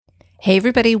Hey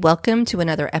everybody, welcome to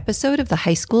another episode of the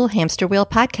High School Hamster Wheel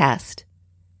podcast.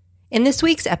 In this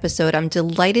week's episode, I'm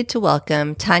delighted to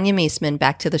welcome Tanya Maceman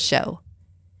back to the show.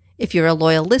 If you're a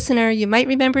loyal listener, you might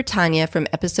remember Tanya from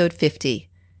episode 50,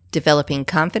 Developing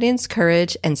Confidence,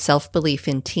 Courage, and Self-Belief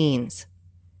in Teens.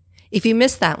 If you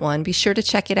missed that one, be sure to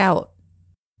check it out.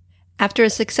 After a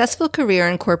successful career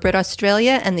in corporate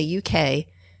Australia and the UK,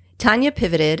 Tanya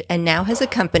pivoted and now has a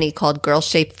company called Girl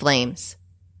Shaped Flames.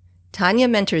 Tanya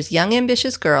mentors young,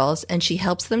 ambitious girls, and she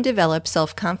helps them develop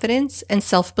self-confidence and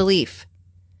self-belief.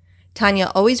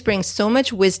 Tanya always brings so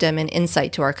much wisdom and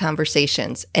insight to our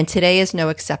conversations, and today is no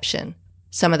exception.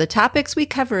 Some of the topics we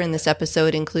cover in this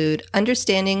episode include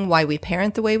understanding why we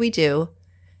parent the way we do,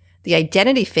 the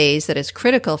identity phase that is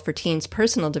critical for teens'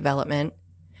 personal development,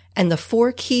 and the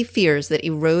 4 key fears that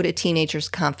erode a teenager's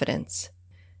confidence.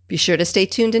 Be sure to stay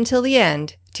tuned until the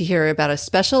end to hear about a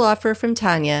special offer from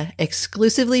Tanya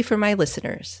exclusively for my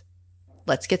listeners.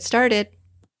 Let's get started.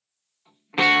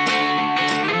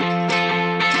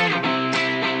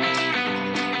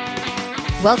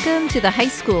 Welcome to the High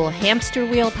School Hamster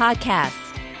Wheel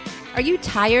podcast. Are you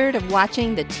tired of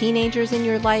watching the teenagers in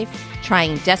your life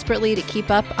trying desperately to keep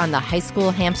up on the high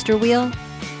school hamster wheel?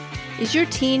 Is your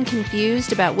teen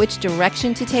confused about which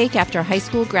direction to take after high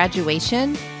school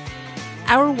graduation?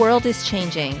 Our world is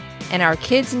changing, and our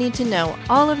kids need to know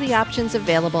all of the options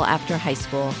available after high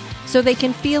school so they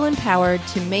can feel empowered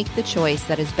to make the choice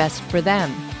that is best for them.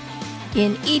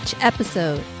 In each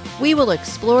episode, we will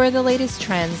explore the latest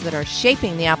trends that are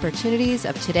shaping the opportunities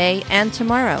of today and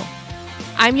tomorrow.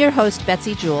 I'm your host,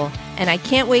 Betsy Jewell, and I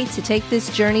can't wait to take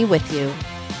this journey with you.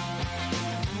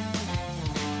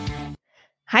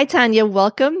 Hi, Tanya.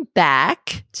 Welcome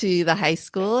back to the High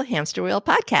School Hamster Wheel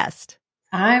podcast.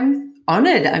 I'm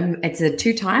honored. It's a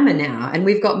 2-timer now, and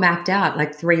we've got mapped out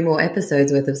like 3 more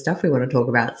episodes worth of stuff we want to talk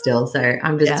about still. So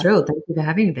I'm just thrilled. Thank you for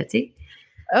having me, Betsy.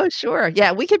 Oh, sure.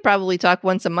 Yeah, we could probably talk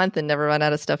once a month and never run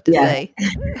out of stuff to say.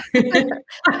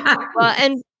 Well,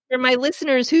 and for my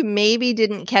listeners who maybe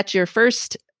didn't catch your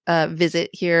first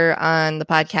visit here on the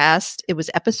podcast, it was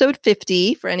episode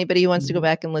 50 for anybody who wants to go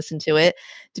back and listen to it,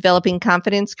 Developing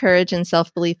Confidence, Courage, and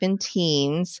Self-Belief in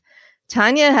Teens.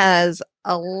 Tanya has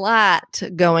a lot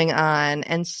going on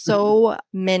and so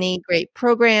many great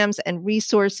programs and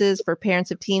resources for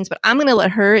parents of teens, but I'm going to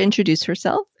let her introduce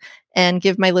herself and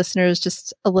give my listeners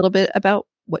just a little bit about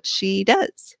what she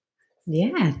does.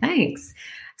 Yeah, thanks.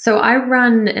 So I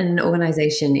run an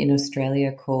organization in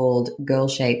Australia called Girl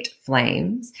Shaped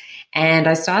Flames, and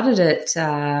I started it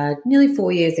nearly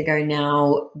 4 years ago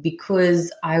now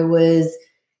because I was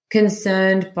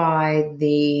concerned by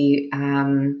the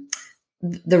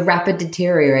rapid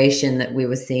deterioration that we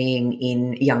were seeing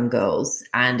in young girls.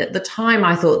 And at the time,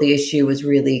 I thought the issue was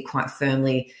really quite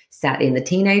firmly sat in the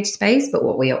teenage space. But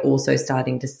what we are also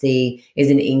starting to see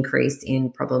is an increase in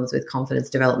problems with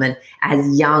confidence development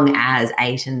as young as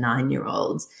 8 and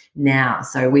 9-year-olds now.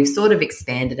 So we've sort of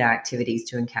expanded our activities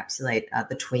to encapsulate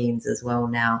the tweens as well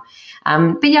now.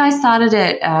 But yeah, I started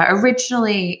it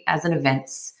originally as an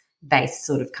events-based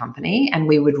sort of company, and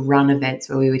we would run events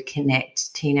where we would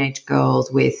connect teenage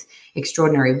girls with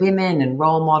extraordinary women and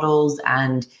role models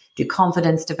and do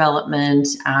confidence development.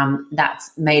 That's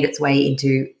made its way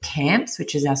into camps,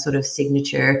 which is our sort of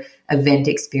signature event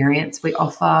experience. We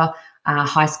offer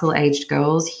high school aged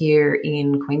girls here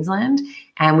in Queensland,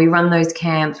 and we run those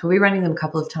camps. We'll be running them a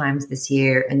couple of times this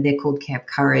year, and they're called Camp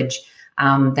Courage.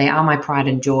 They are my pride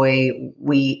and joy.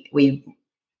 We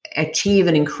achieve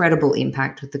an incredible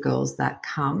impact with the girls that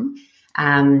come.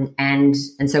 And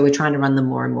so we're trying to run them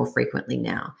more and more frequently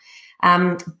now.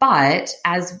 But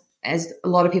as a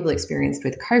lot of people experienced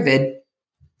with COVID,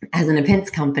 as an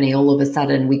events company, all of a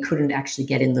sudden we couldn't actually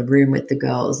get in the room with the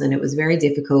girls, and it was very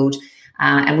difficult.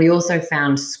 And we also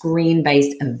found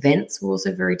screen-based events were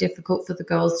also very difficult for the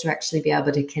girls to actually be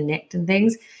able to connect and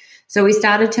things. So we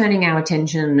started turning our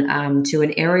attention to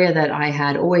an area that I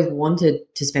had always wanted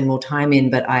to spend more time in,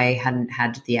 but I hadn't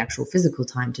had the actual physical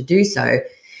time to do so,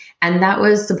 and that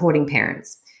was supporting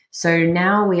parents. So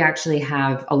now we actually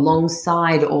have,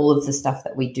 alongside all of the stuff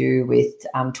that we do with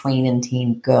tween and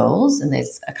teen girls, and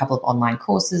there's a couple of online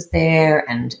courses there,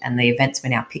 and the events we're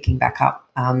now picking back up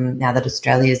now that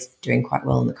Australia's doing quite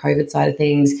well on the COVID side of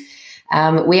things.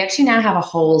 We actually now have a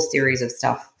whole series of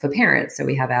stuff for parents. So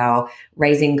we have our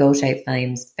Raising Girl Shaped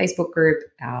Flames Facebook group,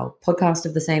 our podcast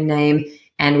of the same name,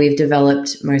 and we've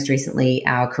developed most recently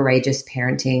our Courageous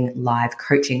Parenting live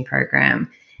coaching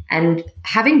program. And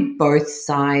having both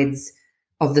sides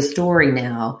of the story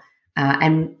now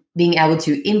and being able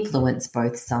to influence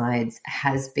both sides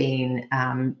has been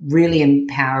really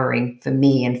empowering for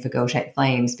me and for Girl Shaped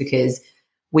Flames, because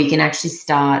we can actually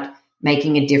start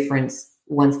making a difference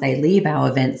once they leave our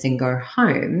events and go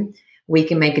home. We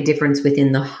can make a difference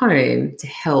within the home to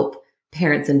help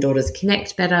parents and daughters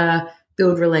connect better,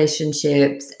 build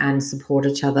relationships, and support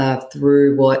each other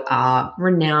through what are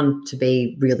renowned to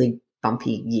be really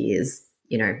bumpy years,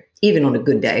 even on a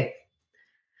good day.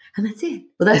 And that's it.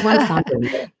 Well, that's one side of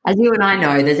it. As you and I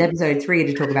know, there's episode 3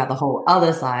 to talk about the whole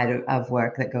other side of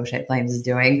work that Girl Shaped Flames is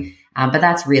doing. But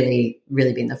that's really,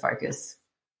 really been the focus.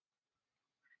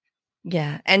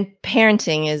 Yeah. And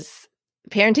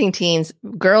parenting teens,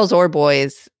 girls or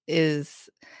boys, is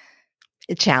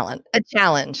a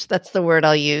challenge. That's the word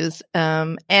I'll use.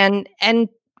 And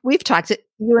we've talked,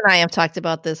 you and I have talked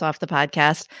about this off the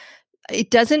podcast.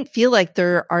 It doesn't feel like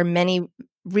there are many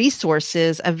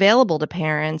resources available to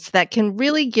parents that can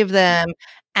really give them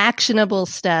actionable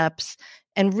steps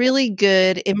and really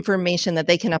good information that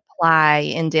they can apply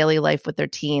in daily life with their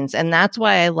teens. And that's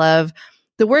why I love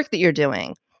the work that you're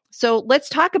doing. So let's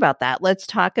talk about that. Let's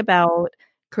talk about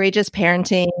courageous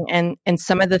parenting and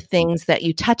some of the things that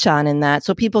you touch on in that,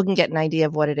 so people can get an idea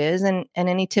of what it is and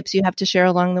any tips you have to share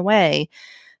along the way.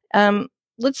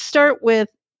 Let's start with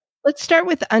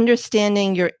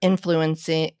understanding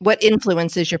what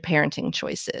influences your parenting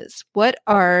choices. What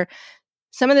are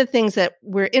some of the things that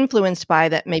we're influenced by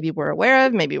that maybe we're aware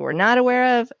of, maybe we're not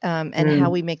aware of, and how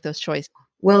we make those choices?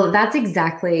 Well, that's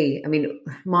exactly,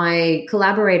 my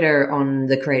collaborator on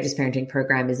the Courageous Parenting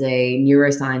program is a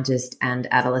neuroscientist and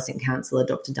adolescent counselor,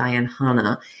 Dr. Diane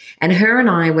Hanna. And her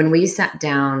and I, when we sat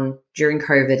down during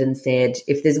COVID and said,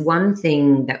 if there's one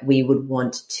thing that we would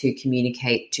want to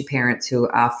communicate to parents who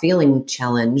are feeling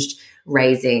challenged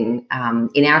raising,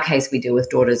 in our case, we deal with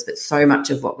daughters, but so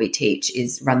much of what we teach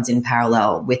runs in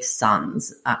parallel with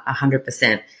sons,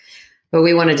 100%. But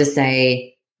we wanted to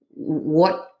say,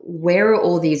 where are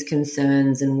all these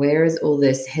concerns and where is all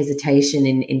this hesitation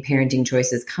in parenting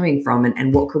choices coming from,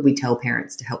 and what could we tell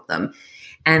parents to help them?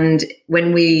 And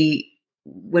when we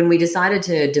decided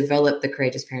to develop the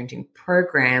Courageous Parenting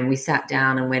program, we sat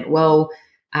down and went, well,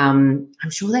 I'm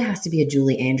sure there has to be a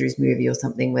Julie Andrews movie or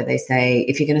something where they say,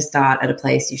 if you're going to start at a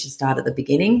place, you should start at the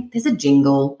beginning. There's a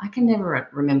jingle. I can never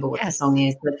remember what the song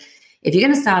is, but if you're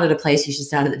going to start at a place, you should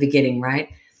start at the beginning, right?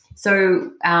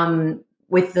 So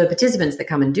with the participants that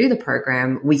come and do the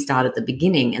program, we start at the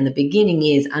beginning, and the beginning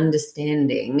is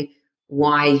understanding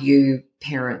why you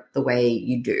parent the way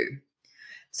you do.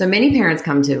 So many parents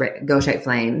come to Girl Shaped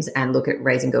Flames and look at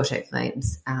Raising Girl Shaped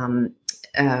Flames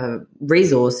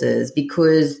resources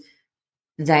because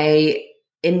they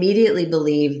immediately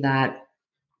believe that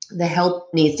the help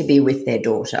needs to be with their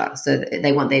daughter. So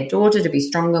they want their daughter to be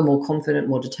stronger, more confident,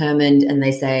 more determined, and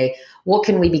they say, what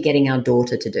can we be getting our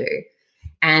daughter to do?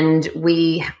 And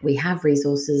we have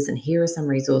resources, and here are some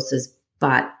resources,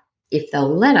 but if they'll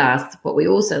let us, what we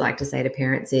also like to say to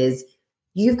parents is,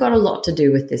 you've got a lot to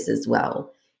do with this as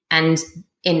well. And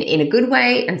in a good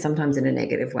way and sometimes in a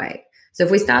negative way. So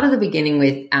if we start at the beginning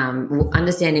with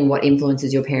understanding what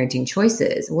influences your parenting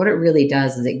choices, what it really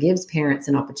does is it gives parents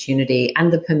an opportunity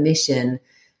and the permission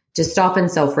to stop and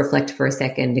self-reflect for a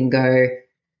second and go,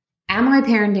 am I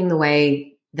parenting the way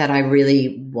that I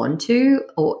really want to,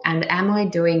 and am I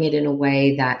doing it in a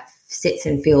way that sits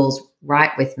and feels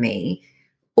right with me?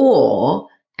 Or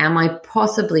am I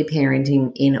possibly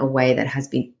parenting in a way that has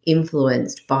been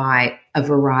influenced by a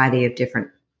variety of different,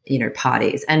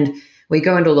 parties? And we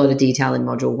go into a lot of detail in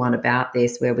module 1 about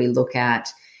this, where we look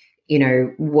at,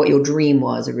 what your dream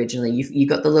was originally. You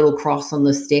got the little cross on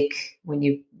the stick when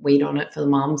you weed on it for the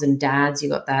moms and dads. You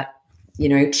got that,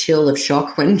 chill of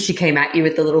shock when she came at you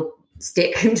with the little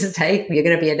stick to say, you're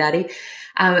going to be a daddy.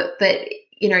 But,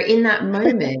 in that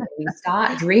moment, you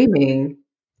start dreaming,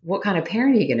 what kind of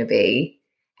parent are you going to be?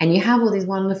 And you have all these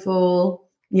wonderful,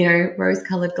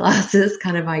 rose-colored glasses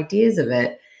kind of ideas of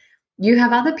it. You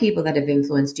have other people that have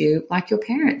influenced you, like your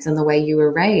parents and the way you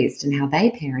were raised and how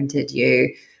they parented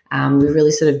you. We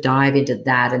really sort of dive into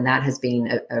that, and that has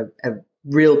been a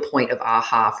real point of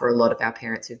aha for a lot of our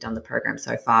parents who've done the program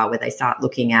so far, where they start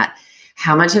looking at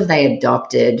how much have they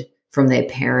adopted from their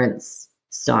parents'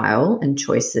 style and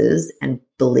choices and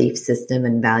belief system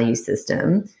and value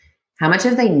system. How much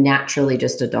have they naturally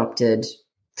just adopted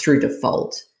through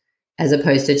default, as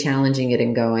opposed to challenging it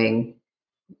and going,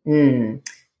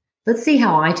 let's see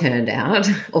how I turned out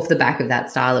off the back of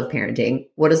that style of parenting.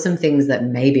 What are some things that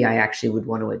maybe I actually would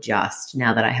want to adjust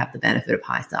now that I have the benefit of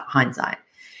hindsight?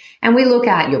 And we look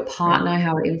at your partner,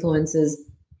 how it influences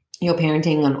your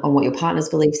parenting, on what your partner's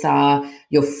beliefs are,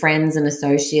 your friends and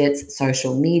associates,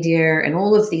 social media, and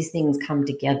all of these things come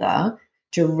together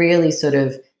to really sort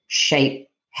of shape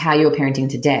how you're parenting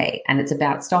today. And it's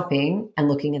about stopping and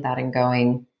looking at that and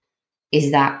going,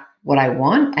 is that what I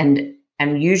want?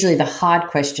 And usually the hard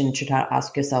question to try to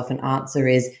ask yourself and answer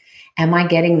is, am I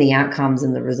getting the outcomes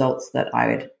and the results that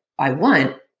I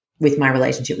want with my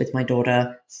relationship with my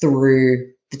daughter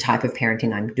through the type of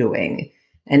parenting I'm doing?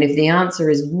 And if the answer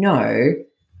is no,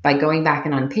 by going back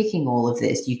and unpicking all of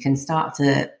this, you can start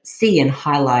to see and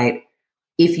highlight,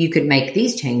 if you could make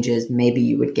these changes, maybe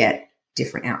you would get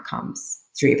different outcomes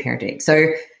through your parenting. So,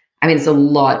 I mean, it's a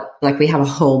lot, like we have a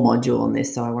whole module on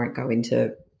this, so I won't go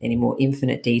into any more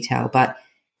infinite detail, but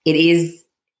it is,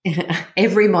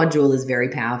 every module is very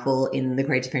powerful in the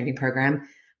Courageous Parenting program,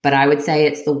 but I would say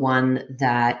it's the one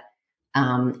that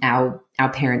our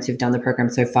parents who've done the program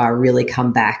so far really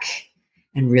come back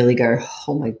and really go,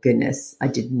 oh my goodness, I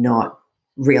did not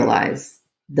realize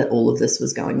that all of this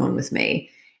was going on with me.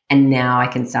 And now I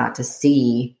can start to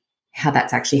see how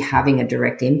that's actually having a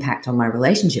direct impact on my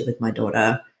relationship with my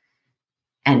daughter,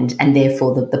 and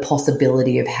therefore the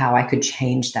possibility of how I could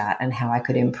change that and how I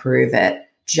could improve it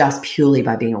just purely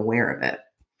by being aware of it.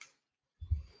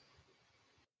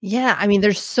 Yeah, I mean,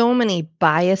 there's so many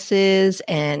biases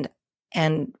and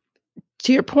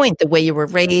to your point, the way you were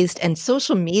raised and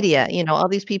social media, all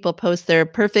these people post their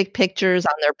perfect pictures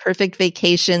on their perfect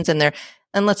vacations and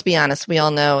let's be honest, we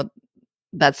all know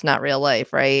that's not real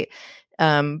life, right?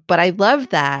 But I love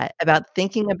that about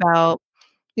thinking about,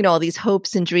 all these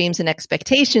hopes and dreams and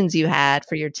expectations you had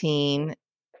for your teen.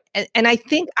 And I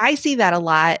think I see that a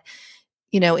lot,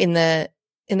 in the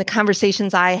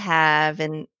conversations I have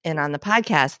and on the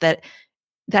podcast,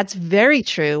 that's very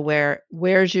true.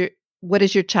 What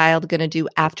is your child going to do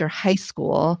after high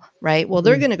school, right? Well,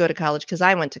 they're going to go to college because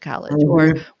I went to college.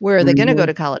 Or where are they going to go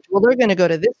to college? Well, they're going to go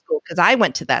to this school because I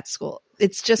went to that school.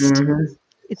 It's just,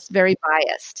 it's very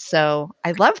biased. So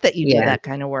I love that you do that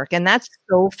kind of work. And that's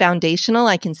so foundational.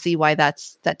 I can see why that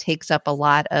takes up a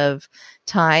lot of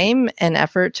time and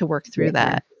effort to work through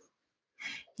that.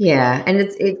 Yeah, and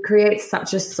it creates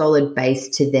such a solid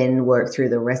base to then work through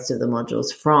the rest of the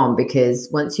modules from, because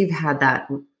once you've had that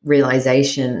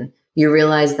realization, you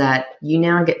realize that you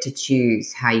now get to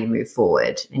choose how you move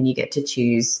forward, and you get to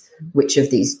choose which of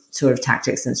these sort of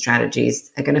tactics and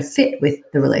strategies are going to fit with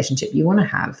the relationship you want to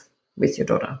have with your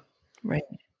daughter. Right.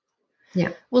 Yeah.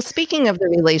 Well, speaking of the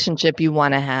relationship you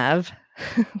want to have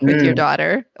with your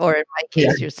daughter, or in my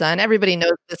case, your son, everybody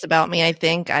knows this about me. I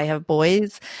think I have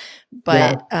boys,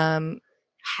 but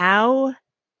how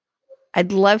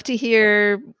I'd love to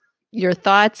hear your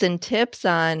thoughts and tips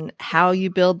on how you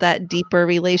build that deeper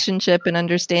relationship and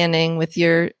understanding with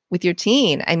your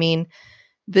teen. I mean,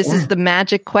 this is the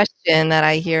magic question that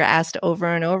I hear asked over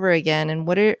and over again. And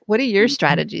what are your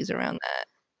strategies around that?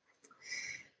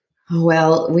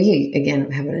 Well, we, again,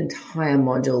 have an entire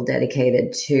module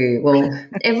dedicated to,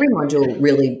 every module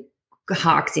really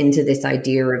harks into this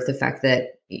idea of the fact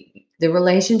that the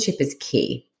relationship is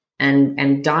key.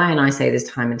 And Di and I say this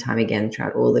time and time again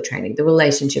throughout all the training, the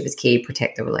relationship is key,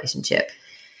 protect the relationship.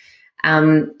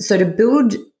 So to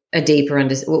build a deeper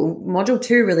module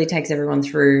 2 really takes everyone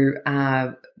through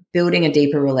building a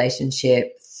deeper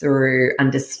relationship through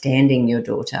understanding your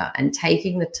daughter and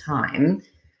taking the time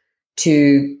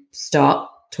to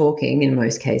stop talking in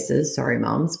most cases. Sorry,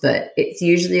 moms, but it's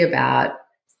usually about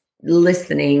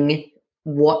listening,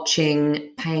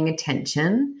 watching, paying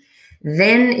attention.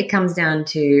 Then it comes down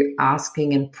to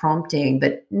asking and prompting,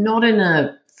 but not in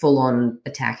a full-on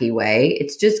attacky way.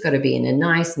 It's just got to be in a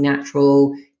nice,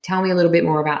 natural, tell me a little bit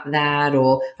more about that,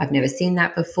 or I've never seen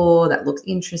that before, that looks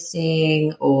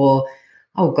interesting, or,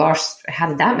 oh gosh, how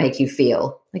did that make you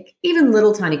feel? Like even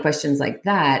little tiny questions like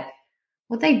that,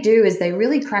 what they do is they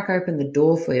really crack open the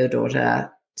door for your daughter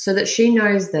so that she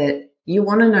knows that you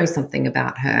want to know something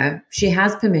about her. She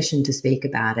has permission to speak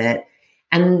about it.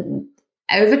 And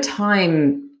over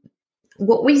time,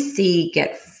 what we see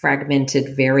get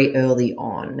fragmented very early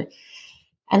on.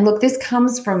 And look, this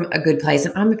comes from a good place,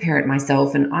 and I'm a parent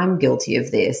myself, and I'm guilty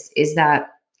of this, is that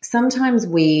sometimes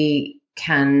we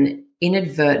can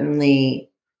inadvertently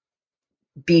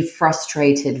be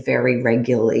frustrated very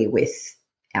regularly with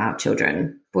our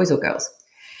children, boys or girls.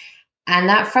 And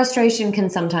that frustration can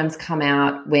sometimes come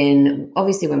out when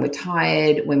we're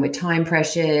tired, when we're time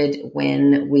pressured,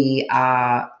 when we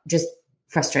are just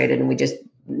frustrated and we just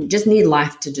need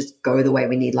life to just go the way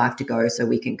we need life to go so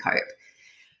we can cope.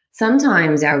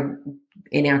 Sometimes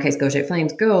in our case, Girl Shaped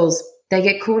Flames girls, they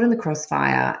get caught in the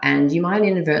crossfire, and you might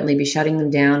inadvertently be shutting them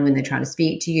down when they're trying to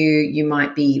speak to you. You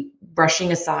might be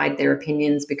brushing aside their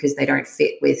opinions because they don't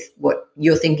fit with what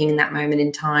you're thinking in that moment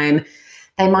in time.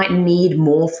 They might need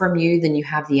more from you than you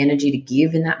have the energy to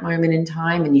give in that moment in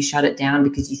time, and you shut it down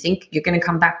because you think you're going to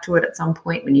come back to it at some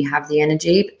point when you have the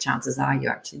energy, but chances are you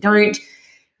actually don't.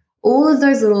 All of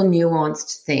those little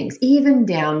nuanced things, even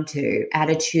down to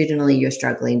attitudinally you're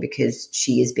struggling because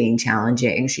she is being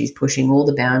challenging, she's pushing all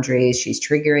the boundaries, she's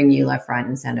triggering you left, right,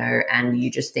 and center, and you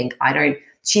just think,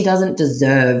 she doesn't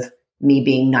deserve me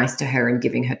being nice to her and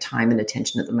giving her time and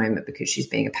attention at the moment because she's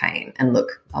being a pain. And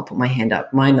look, I'll put my hand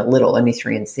up. Mine are little, only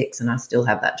 3 and 6, and I still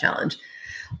have that challenge.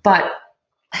 But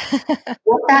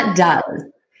what that does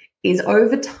is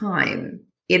over time,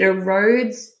 it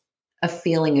erodes a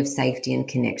feeling of safety and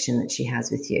connection that she has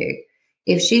with you.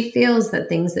 If she feels that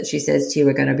things that she says to you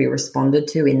are going to be responded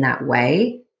to in that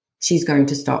way, she's going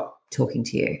to stop talking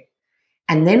to you.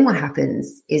 And then what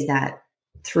happens is that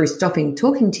through stopping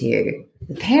talking to you,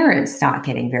 the parents start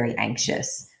getting very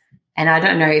anxious. And I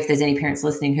don't know if there's any parents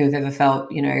listening who have ever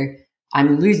felt,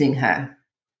 I'm losing her.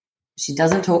 She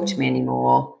doesn't talk to me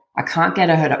anymore. I can't get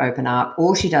her to open up.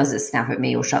 All she does is snap at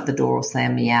me or shut the door or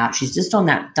slam me out. She's just on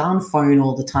that darn phone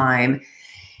all the time.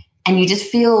 And you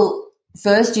just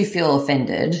first you feel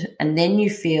offended, and then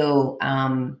you feel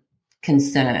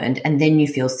concerned, and then you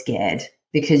feel scared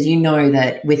because you know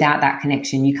that without that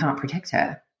connection, you can't protect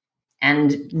her.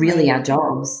 And really our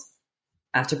jobs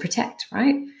are to protect,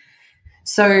 right?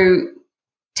 So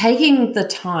taking the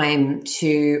time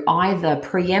to either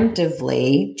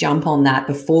preemptively jump on that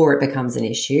before it becomes an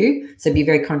issue. So be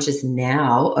very conscious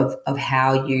now of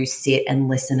how you sit and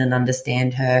listen and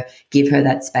understand her, give her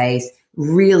that space,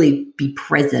 really be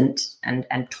present and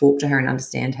talk to her and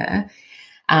understand her.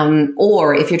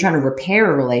 Or if you're trying to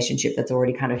repair a relationship that's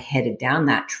already kind of headed down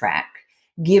that track,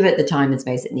 give it the time and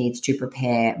space it needs to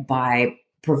prepare by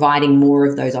providing more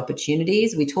of those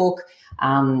opportunities. We talk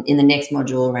in the next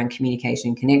module around communication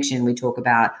and connection, we talk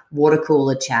about water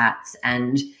cooler chats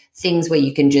and things where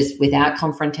you can just, without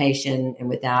confrontation and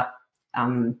without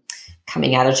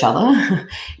coming at each other,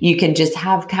 you can just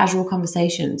have casual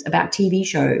conversations about TV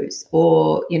shows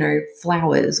or,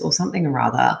 flowers or something or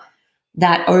other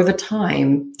that over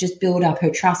time just build up her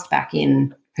trust back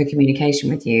in her communication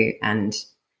with you and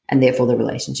therefore the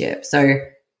relationship. So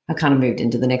I kind of moved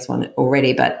into the next one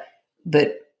already, but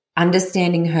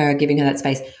understanding her, giving her that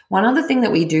space. One other thing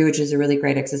that we do, which is a really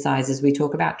great exercise, is we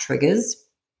talk about triggers.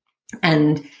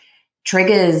 And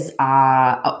triggers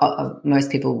are,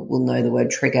 most people will know the word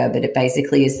trigger, but it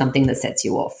basically is something that sets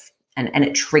you off and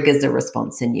it triggers a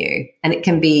response in you. And it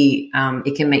can be,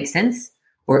 it can make sense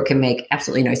or it can make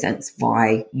absolutely no sense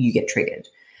why you get triggered.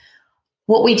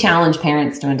 What we challenge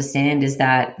parents to understand is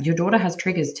that your daughter has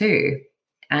triggers too.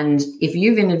 And if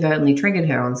you've inadvertently triggered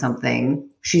her on something,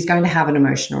 she's going to have an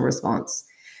emotional response.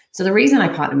 So the reason I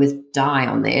partnered with Di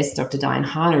on this, Dr. Diane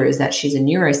Harner, is that she's a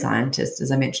neuroscientist, as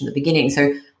I mentioned at the beginning.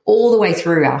 So all the way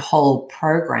through our whole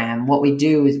program, what we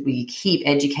do is we keep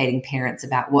educating parents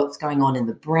about what's going on in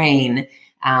the brain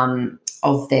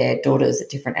of their daughters at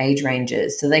different age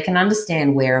ranges so they can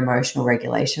understand where emotional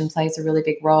regulation plays a really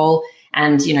big role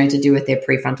and, to do with their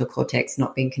prefrontal cortex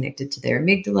not being connected to their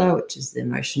amygdala, which is the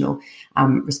emotional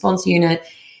response unit.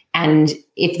 And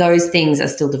if those things are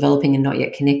still developing and not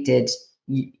yet connected,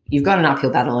 you've got an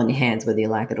uphill battle on your hands, whether you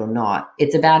like it or not.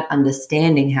 It's about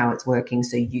understanding how it's working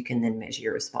so you can then measure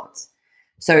your response.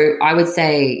 So I would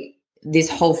say this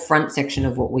whole front section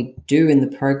of what we do in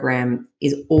the program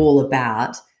is all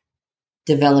about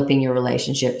developing your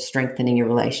relationship, strengthening your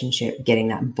relationship, getting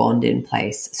that bond in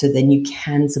place so then you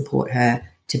can support her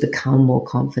to become more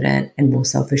confident and more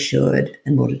self-assured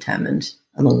and more determined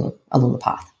along the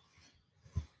path.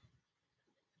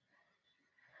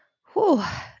 Whew.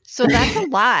 So that's a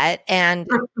lot and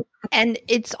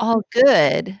it's all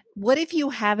good. What if you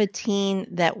have a teen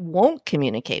that won't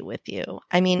communicate with you?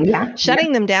 I mean,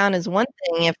 shutting them down is one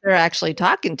thing if they're actually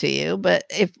talking to you, but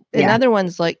if another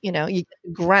one's like, you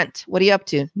grunt, what are you up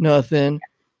to? Nothing.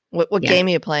 What game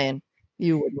are you playing?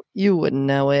 You wouldn't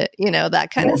know it,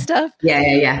 that kind of stuff.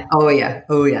 Yeah. Oh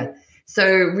yeah. So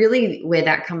really where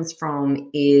that comes from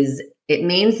is it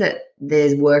means that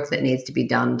there's work that needs to be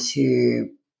done to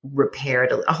repair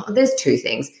it. There's two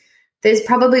things. There's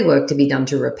probably work to be done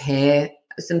to repair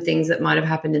some things that might have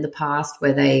happened in the past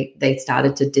where they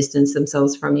started to distance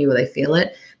themselves from you or they feel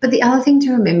it. But the other thing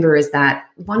to remember is that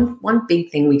one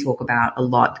big thing we talk about a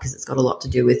lot, because it's got a lot to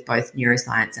do with both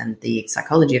neuroscience and the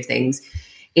psychology of things,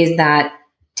 is that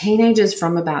teenagers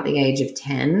from about the age of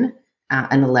 10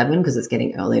 and 11, because it's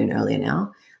getting earlier and earlier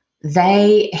now,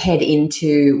 they head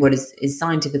into what is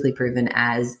scientifically proven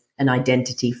as an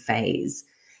identity phase.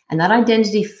 And that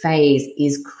identity phase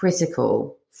is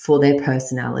critical for their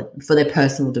personality, for their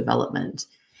personal development.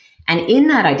 And in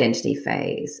that identity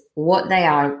phase, what they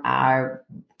are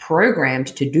programmed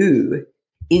to do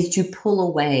is to pull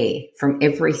away from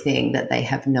everything that they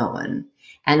have known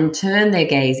and turn their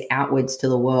gaze outwards to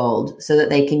the world so that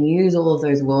they can use all of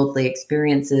those worldly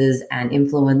experiences and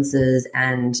influences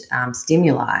and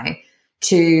stimuli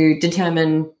to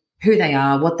determine who they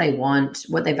are, what they want,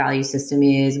 what their value system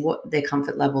is, what their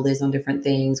comfort level is on different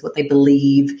things, what they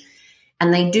believe.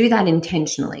 And they do that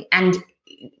intentionally. And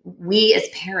we as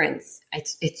parents,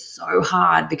 it's so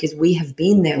hard because we have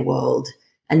been their world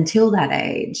until that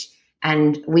age.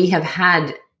 And we have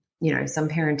had, some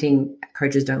parenting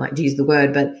coaches don't like to use the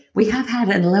word, but we have had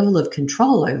a level of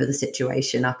control over the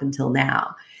situation up until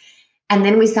now. And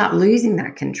then we start losing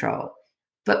that control.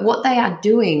 But what they are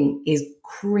doing is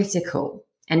critical.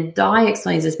 And Di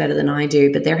explains this better than I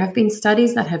do, but there have been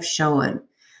studies that have shown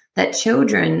that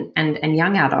children and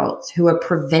young adults who are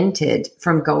prevented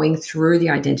from going through the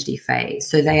identity phase,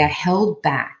 so they are held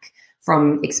back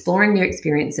from exploring new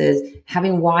experiences,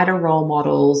 having wider role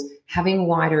models, having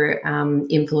wider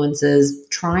influences,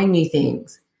 trying new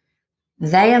things.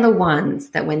 They are the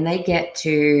ones that when they get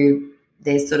to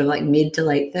their sort of like mid to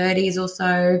late 30s or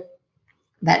so,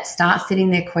 that start sitting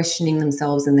there questioning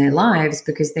themselves and their lives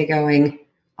because they're going,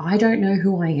 I don't know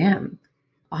who I am.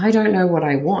 I don't know what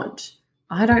I want.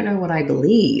 I don't know what I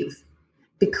believe,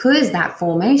 because that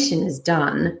formation is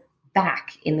done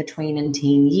back in the tween and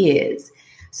teen years.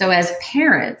 So as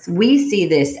parents, we see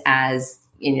this as,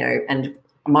 and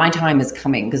my time is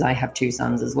coming because I have 2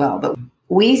 sons as well, but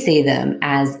we see them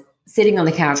as sitting on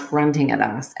the couch grunting at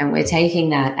us, and we're taking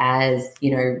that as,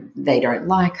 they don't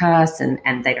like us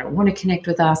and they don't want to connect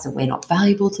with us and we're not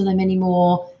valuable to them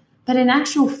anymore. But in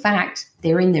actual fact,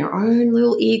 they're in their own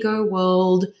little ego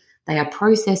world. They are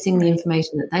processing the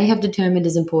information that they have determined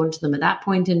is important to them at that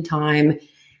point in time.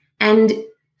 And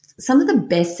some of the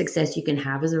best success you can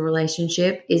have as a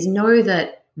relationship is know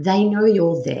that they know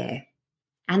you're there.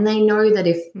 And they know that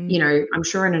if, I'm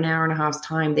sure in an hour and a half's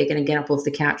time, they're going to get up off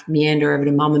the couch, meander over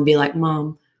to mum and be like,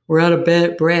 Mum, we're out of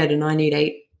bread and I need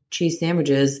 8 cheese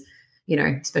sandwiches,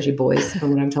 especially boys, from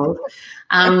what I'm told.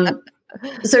 But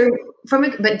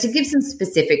to give some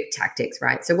specific tactics,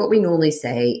 right? So what we normally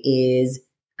say is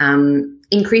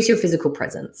increase your physical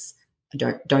presence.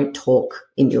 Don't talk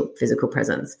in your physical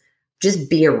presence. Just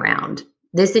be around.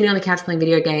 They're sitting on the couch playing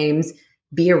video games.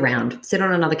 Be around. Sit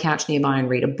on another couch nearby and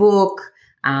read a book.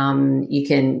 You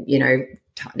can,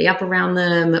 tidy up around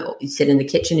them. Or sit in the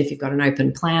kitchen if you've got an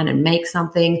open plan and make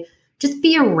something. Just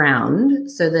be around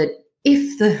so that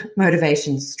if the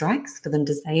motivation strikes for them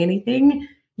to say anything,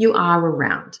 you are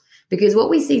around. Because what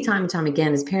we see time and time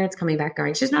again is parents coming back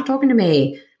going, she's not talking to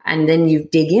me. And then you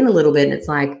dig in a little bit and it's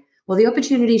like, well, the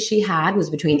opportunity she had was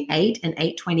between 8 and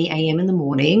 8:20 a.m. in the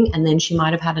morning. And then she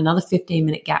might have had another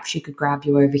 15-minute gap. She could grab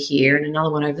you over here and another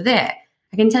one over there.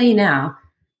 I can tell you now,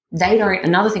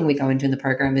 another thing we go into in the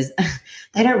program is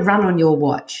they don't run on your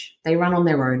watch. They run on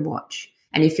their own watch.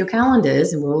 And if your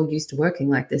calendars, and we're all used to working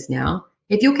like this now,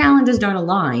 if your calendars don't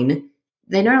align,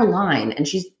 they don't align and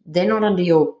they're not under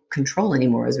your control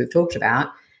anymore, as we've talked about.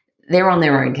 They're on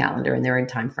their own calendar and their own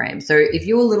time frame. So if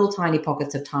your little tiny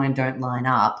pockets of time don't line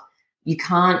up, you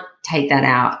can't take that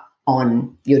out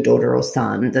on your daughter or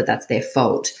son that's their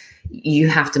fault. You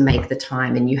have to make the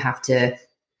time and you have to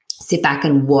sit back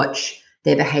and watch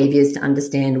their behaviors to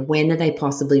understand when are they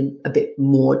possibly a bit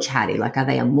more chatty. Like, are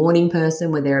they a morning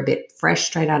person where they're a bit fresh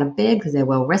straight out of bed because they're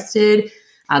well rested?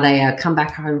 Are they come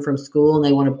back home from school and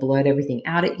they want to blurt everything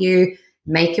out at you?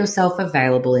 Make yourself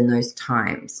available in those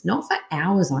times, not for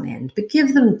hours on end, but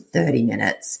give them 30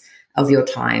 minutes of your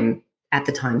time at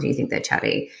the times you think they're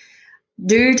chatty.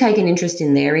 Do take an interest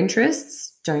in their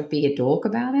interests. Don't be a dork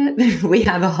about it. We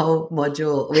have a whole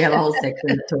module, we have a whole section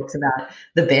that talks about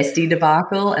the bestie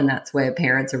debacle, and that's where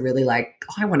parents are really like,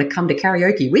 I want to come to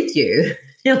karaoke with you.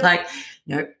 You're like,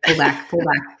 no, pull back.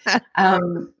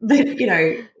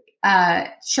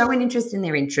 But, show an interest in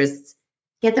their interests.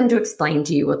 Get them to explain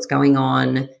to you what's going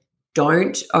on.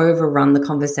 Don't overrun the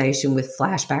conversation with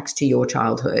flashbacks to your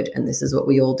childhood. And this is what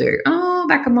we all do. Oh,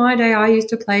 back in my day, I used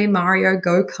to play Mario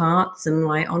go-karts and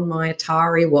on my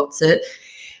Atari, what's it?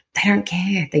 They don't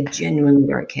care. They genuinely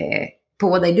don't care. But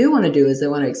what they do want to do is they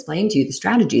want to explain to you the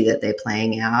strategy that they're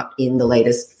playing out in the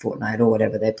latest Fortnite or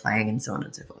whatever they're playing and so on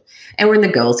and so forth. And we're in the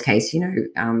girls' case,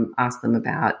 ask them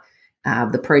about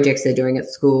the projects they're doing at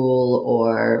school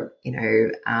or,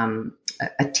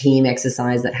 a team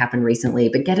exercise that happened recently,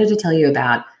 but get her to tell you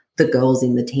about the girls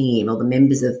in the team or the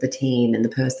members of the team and the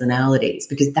personalities,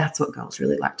 because that's what girls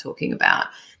really like talking about.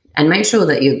 And make sure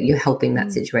that you're helping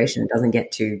that situation. It doesn't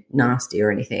get too nasty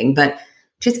or anything, but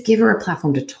just give her a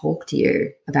platform to talk to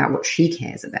you about what she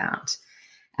cares about.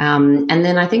 And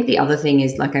then I think the other thing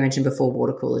is, like I mentioned before,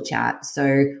 water cooler chat.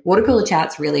 So water cooler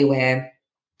chat's really where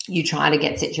you try to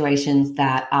get situations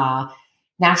that are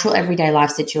natural everyday life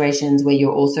situations where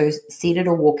you're also seated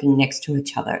or walking next to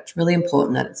each other. It's really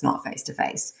important that it's not face to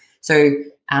face. So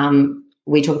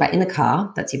we talk about in the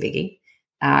car, that's your biggie.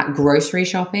 Grocery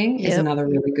shopping is another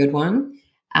really good one.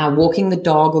 Walking the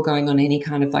dog or going on any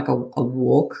kind of like a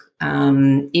walk,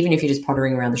 even if you're just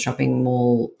pottering around the shopping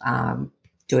mall,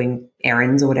 doing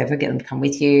errands or whatever, get them to come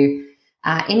with you.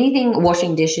 Anything,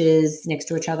 washing dishes next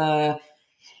to each other,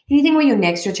 anything where you're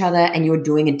next to each other and you're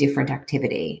doing a different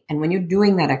activity. And when you're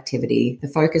doing that activity, the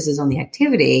focus is on the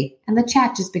activity and the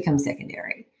chat just becomes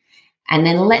secondary. And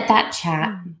then let that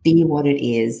chat be what it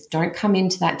is. Don't come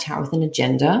into that chat with an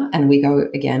agenda. And we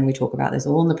talk about this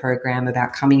all in the program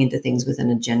about coming into things with an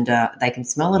agenda. They can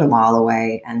smell it a mile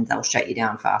away and they'll shut you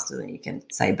down faster than you can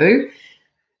say boo.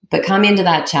 But come into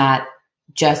that chat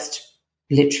just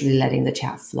literally letting the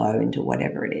chat flow into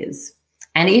whatever it is.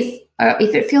 And if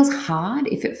it feels hard,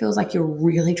 if it feels like you're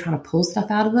really trying to pull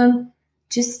stuff out of them,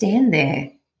 just stand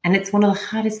there. And it's one of the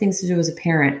hardest things to do as a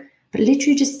parent, but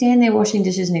literally just stand there washing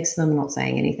dishes next to them, not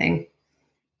saying anything.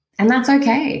 And that's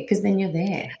okay, because then you're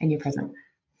there and you're present.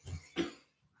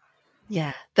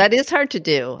 Yeah, that is hard to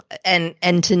do.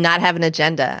 And to not have an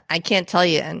agenda. I can't tell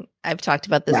you, and I've talked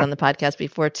about this on the podcast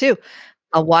before too.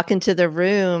 I'll walk into the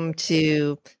room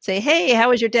to say, hey,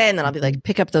 how was your day? And then I'll be like,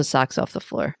 pick up those socks off the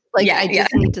floor. Like, I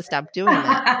just need to stop doing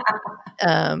that.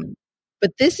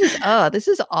 But this is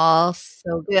all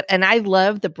so good. And I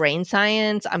love the brain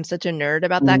science. I'm such a nerd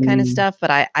about that kind of stuff, but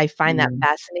I find that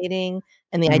fascinating.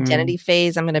 And the identity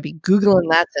phase, I'm going to be Googling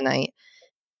that tonight.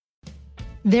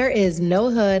 There is no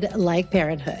hood like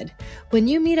parenthood. When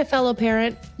you meet a fellow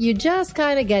parent, you just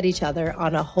kind of get each other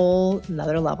on a whole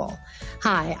nother level.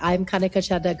 Hi, I'm Kanika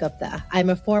Chadda Gupta.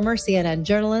 I'm a former CNN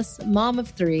journalist, mom of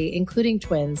 3, including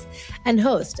twins, and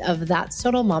host of That's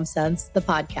Total Mom Sense, the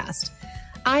podcast.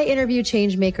 I interview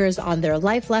change makers on their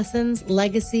life lessons,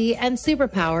 legacy, and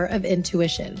superpower of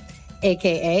intuition,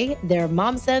 aka their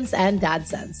mom sense and dad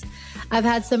sense. I've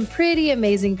had some pretty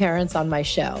amazing parents on my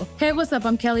show. Hey, what's up?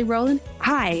 I'm Kelly Rowland.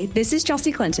 Hi, this is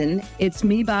Chelsea Clinton. It's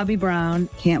me, Bobby Brown.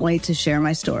 Can't wait to share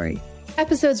my story.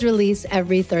 Episodes release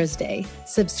every Thursday.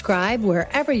 Subscribe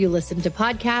wherever you listen to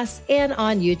podcasts and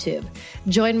on YouTube.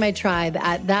 Join my tribe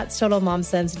at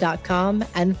thatstotalmomsense.com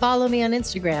and follow me on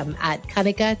Instagram at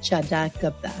Kanika Chadda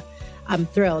Gupta. I'm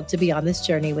thrilled to be on this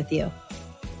journey with you.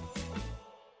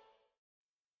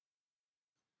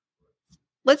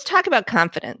 Let's talk about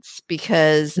confidence,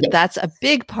 because that's a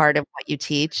big part of what you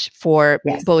teach for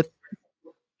both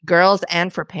girls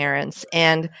and for parents.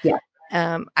 And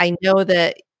I know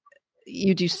that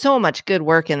you do so much good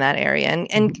work in that area.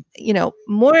 And you know,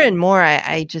 more and more,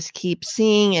 I just keep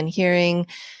seeing and hearing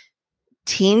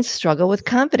teens struggle with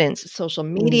confidence. Social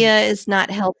media is not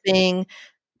helping.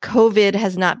 COVID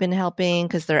has not been helping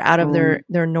because they're out of their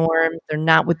norm. They're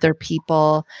not with their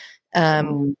people.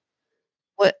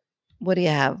 What do you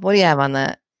have? What do you have on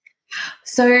that?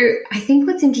 So I think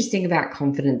what's interesting about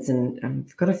confidence, and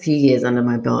I've got a few years under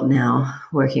my belt now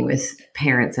working with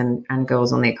parents and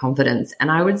girls on their confidence.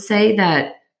 And I would say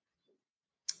that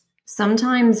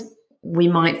sometimes we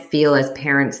might feel as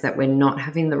parents that we're not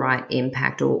having the right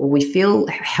impact, or we feel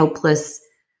helpless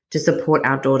to support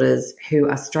our daughters who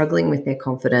are struggling with their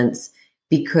confidence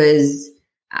because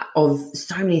of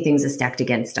so many things are stacked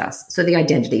against us. So the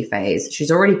identity phase, she's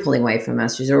already pulling away from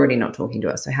us. She's already not talking to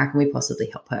us. So how can we possibly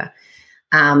help her?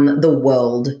 The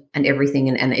world and everything.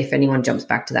 And if anyone jumps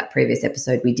back to that previous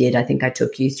episode we did, I think I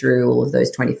took you through all of those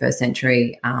 21st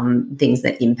century things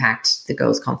that impact the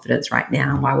girls' confidence right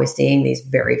now, why we're seeing these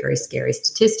very, very scary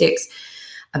statistics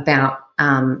about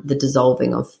the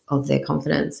dissolving of their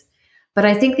confidence. But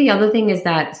I think the other thing is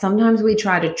that sometimes we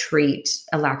try to treat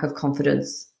a lack of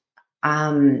confidence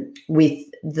with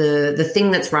the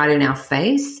thing that's right in our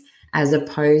face, as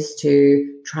opposed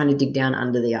to trying to dig down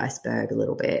under the iceberg a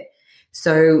little bit.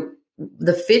 So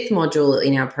the 5th module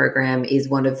in our program is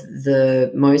one of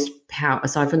the most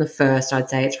aside from the first, I'd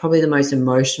say it's probably the most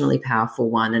emotionally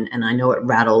powerful one. And I know it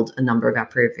rattled a number of our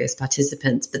previous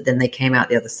participants, but then they came out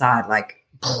the other side like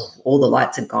all the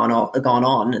lights had gone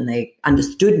on, and they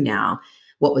understood now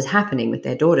what was happening with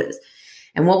their daughters.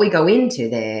 And what we go into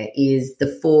there is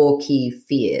the 4 key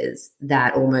fears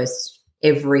that almost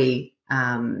every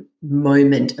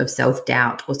moment of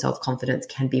self-doubt or self-confidence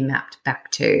can be mapped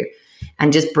back to.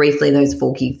 And just briefly, those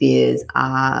 4 key fears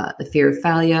are the fear of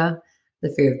failure,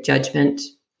 the fear of judgment,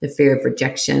 the fear of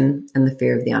rejection, and the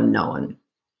fear of the unknown.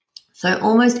 So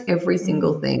almost every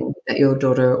single thing that your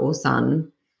daughter or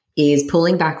son is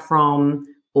pulling back from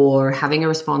or having a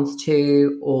response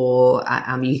to, or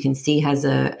you can see has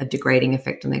a degrading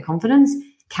effect on their confidence,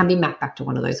 can be mapped back to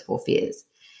one of those 4 fears.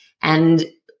 And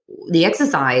the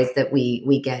exercise that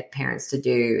we get parents to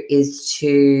do is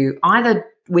to either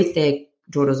with their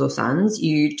daughters or sons,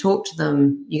 you talk to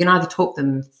them, you can either talk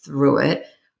them through it,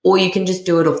 or you can just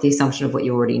do it off the assumption of what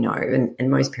you already know. And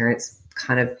most parents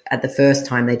kind of at the first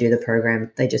time they do the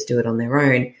program, they just do it on their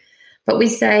own. But we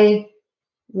say,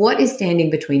 what is standing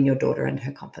between your daughter and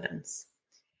her confidence?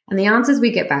 And the answers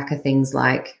we get back are things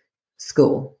like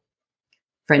school,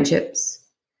 friendships,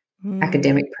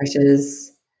 academic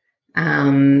pressures,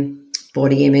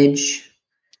 body image.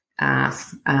 I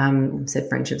said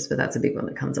friendships, but that's a big one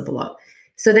that comes up a lot.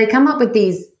 So they come up with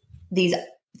these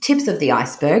tips of the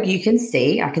iceberg. I can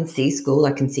see school,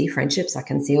 I can see friendships, I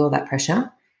can see all that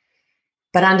pressure.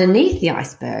 But underneath the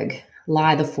iceberg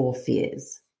lie the 4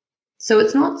 fears. So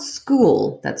it's not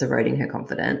school that's eroding her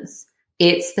confidence.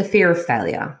 It's the fear of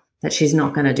failure, that she's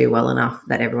not going to do well enough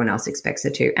that everyone else expects her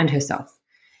to, and herself.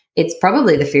 It's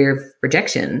probably the fear of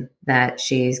rejection, that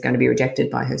she's going to be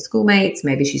rejected by her schoolmates.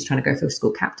 Maybe she's trying to go for a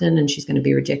school captain and she's going to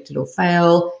be rejected or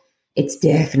fail. It's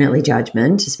definitely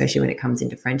judgment, especially when it comes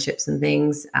into friendships and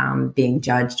things, being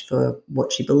judged for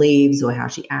what she believes or how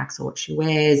she acts or what she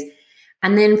wears.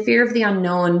 And then fear of the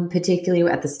unknown,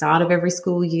 particularly at the start of every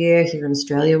school year. Here in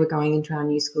Australia, we're going into our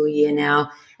new school year now.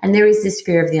 And there is this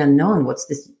fear of the unknown. What's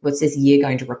this year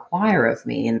going to require of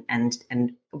me,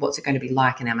 and what's it going to be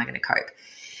like, and am I going to cope?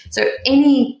 So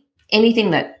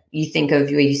anything that you think of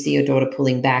where you see your daughter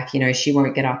pulling back, she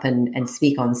won't get up and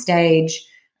speak on stage.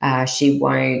 She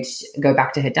won't go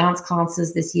back to her dance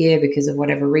classes this year because of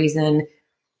whatever reason.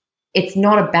 It's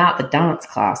not about the dance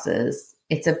classes.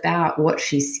 It's about what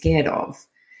she's scared of.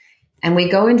 And we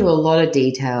go into a lot of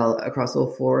detail across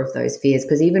all 4 of those fears,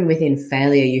 because even within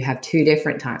failure, you have 2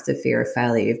 different types of fear of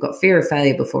failure. You've got fear of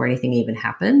failure before anything even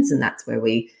happens, and that's where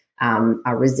we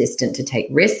are resistant to take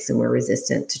risks and we're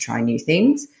resistant to try new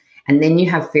things. And then you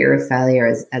have fear of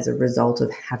failure as a result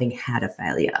of having had a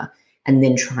failure and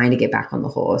then trying to get back on the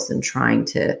horse and trying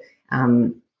to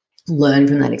learn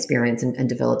from that experience and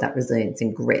develop that resilience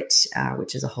and grit,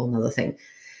 which is a whole nother thing.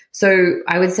 So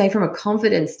I would say from a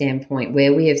confidence standpoint,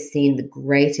 where we have seen the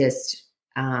greatest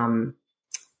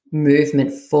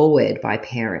movement forward by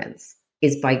parents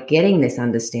is by getting this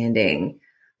understanding.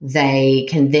 They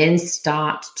can then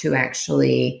start to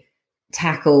actually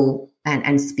tackle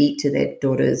and speak to their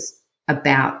daughters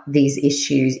about these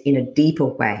issues in a deeper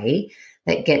way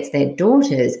that gets their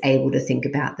daughters able to think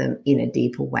about them in a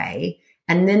deeper way.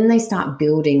 And then they start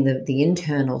building the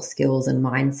internal skills and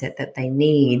mindset that they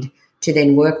need to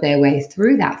then work their way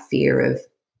through that fear of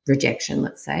rejection,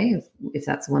 let's say, if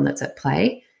that's the one that's at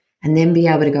play, and then be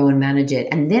able to go and manage it.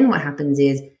 And then what happens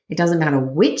is it doesn't matter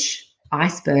which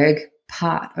iceberg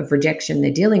part of rejection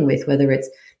they're dealing with, whether it's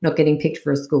not getting picked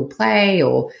for a school play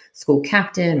or school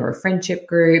captain or a friendship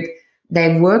group,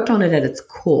 they've worked on it at its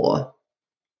core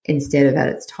instead of at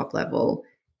its top level.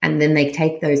 And then they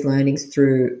take those learnings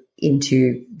through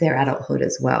into their adulthood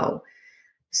as well.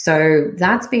 So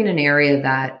that's been an area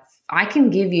that I can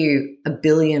give you a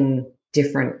billion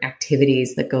different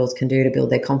activities that girls can do to build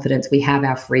their confidence. We have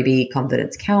our freebie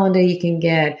confidence calendar you can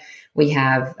get. We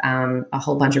have a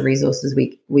whole bunch of resources.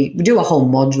 We do a whole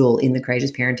module in the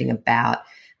Courageous Parenting about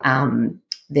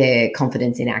their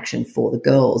confidence in action for the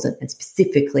girls, and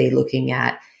specifically looking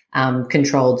at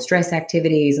controlled stress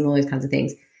activities and all those kinds of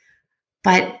things.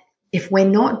 But if we're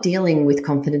not dealing with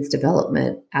confidence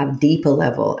development at a deeper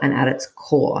level and at its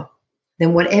core,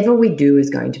 then whatever we do is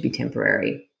going to be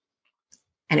temporary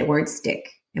and it won't stick.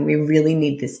 And we really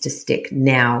need this to stick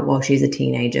now while she's a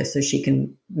teenager, so she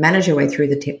can manage her way through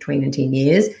the tween and teen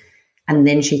years, and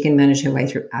then she can manage her way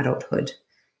through adulthood,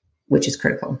 which is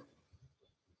critical.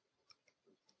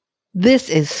 This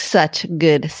is such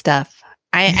good stuff.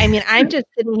 I mean, I'm just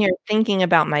sitting here thinking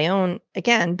about my own,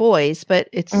 again, boys, but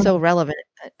it's so relevant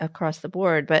across the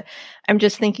board. But I'm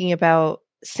just thinking about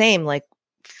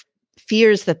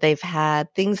fears that they've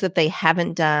had, things that they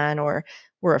haven't done or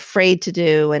were afraid to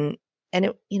do. And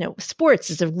it, sports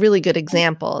is a really good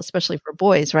example, especially for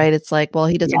boys, right? It's like, well,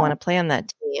 he doesn't want to play on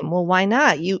that team. Well, why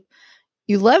not? You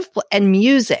love, and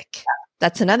music,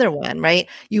 that's another one, right?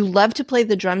 You love to play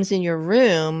the drums in your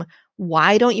room.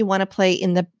 Why don't you want to play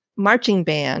in the marching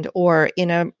band or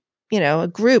in a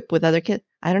group with other kids?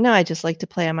 I don't know. I just like to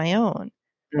play on my own.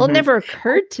 Mm-hmm. Well, it never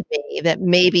occurred to me that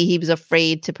maybe he was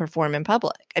afraid to perform in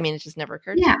public. I mean, it just never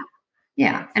occurred to me.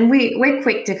 Yeah. And we're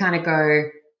quick to kind of go,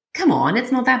 come on,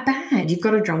 it's not that bad. You've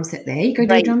got a drum set there. You go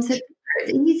do a drum set.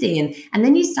 It's easy. And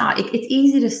then you start, it's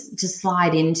easy to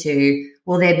slide into,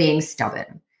 well, they're being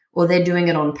stubborn, or they're doing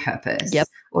it on purpose, Yep.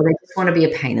 or they just want to be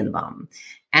a pain in the bum.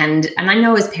 And I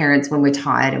know as parents, when we're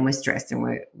tired and we're stressed and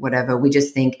we're whatever, we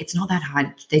just think it's not that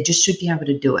hard. They just should be able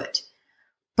to do it.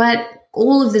 But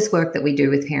all of this work that we do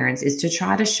with parents is to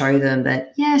try to show them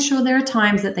that, yeah, sure, there are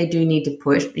times that they do need to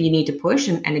push, you need to push.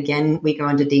 And again, we go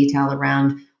into detail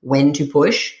around when to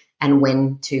push and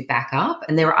when to back up.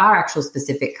 And there are actual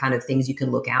specific kind of things you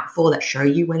can look out for that show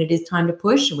you when it is time to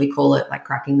push. And we call it like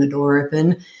cracking the door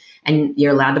open, and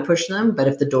you're allowed to push them. But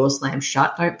if the door slams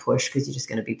shut, don't push, because you're just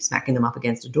going to be smacking them up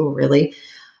against a door, really.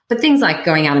 But things like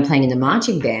going out and playing in the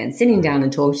marching band, sitting down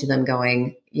and talking to them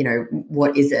going, you know,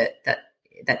 what is it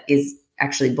that is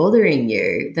actually bothering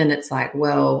you? Then it's like,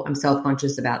 well, I'm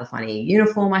self-conscious about the funny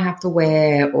uniform I have to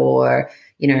wear, or,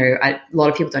 you know, a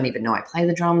lot of people don't even know I play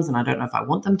the drums and I don't know if I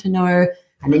want them to know.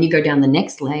 And then you go down the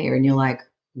next layer and you're like,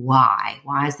 why?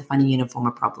 Why is the funny uniform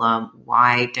a problem?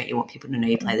 Why don't you want people to know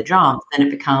you play the drums? Then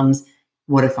it becomes,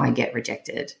 what if I get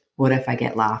rejected? What if I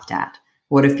get laughed at?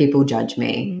 What if people judge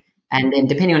me? And then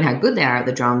depending on how good they are at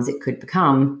the drums, it could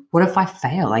become, what if I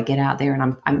fail? I get out there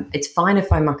and it's fine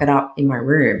if I muck it up in my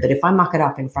room, but if I muck it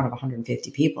up in front of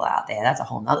 150 people out there, that's a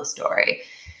whole nother story.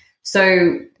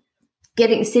 So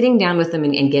sitting down with them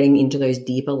and getting into those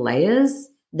deeper layers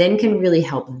then can really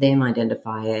help them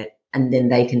identify it. And then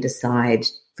they can decide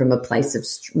from a place of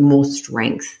more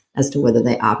strength as to whether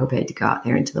they are prepared to go out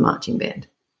there into the marching band.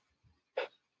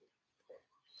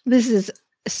 This is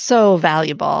so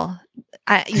valuable.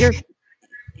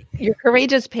 Your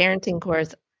Courageous Parenting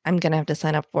course, I'm going to have to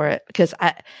sign up for it, because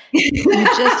you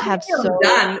just have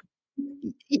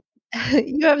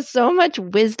you have so much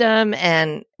wisdom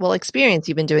and experience.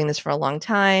 You've been doing this for a long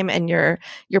time, and your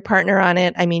partner on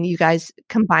it. I mean, you guys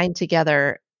combined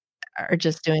together are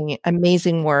just doing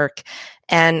amazing work.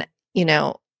 And, you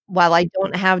know, while I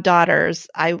don't have daughters,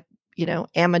 I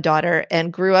am a daughter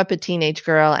and grew up a teenage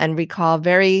girl and recall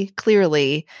very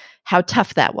clearly how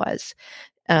tough that was.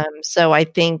 So I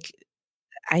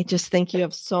just think you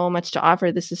have so much to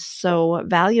offer. This is so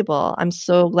valuable. I'm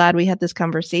so glad we had this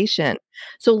conversation.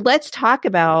 So let's talk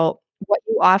about what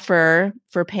you offer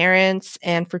for parents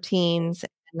and for teens.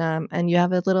 And you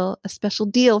have a special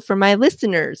deal for my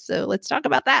listeners. So let's talk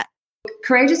about that.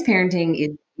 Courageous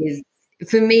Parenting is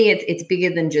for me, it's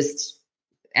bigger than just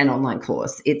an online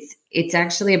course. It's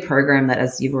actually a program that,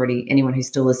 as you've already, anyone who's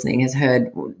still listening has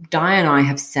heard, Di and I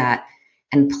have sat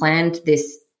and planned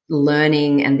this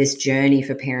learning and this journey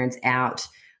for parents out,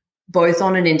 both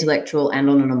on an intellectual and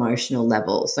on an emotional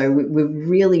level. So we're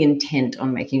really intent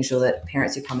on making sure that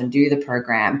parents who come and do the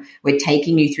program, we're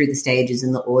taking you through the stages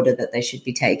in the order that they should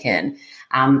be taken,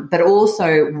 but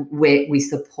also where we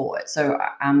support. So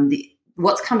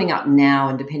what's coming up now,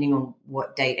 and depending on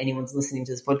what date anyone's listening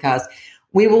to this podcast,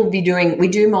 we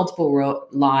do multiple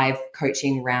live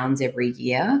coaching rounds every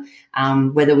year.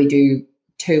 Whether we do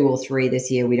 2 or 3 this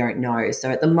year, we don't know.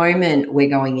 So at the moment, we're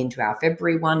going into our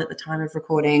February one at the time of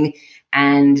recording,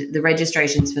 and the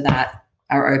registrations for that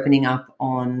are opening up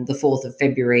on the 4th of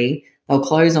February. They'll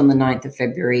close on the 9th of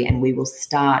February, and we will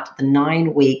start the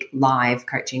 9-week live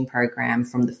coaching program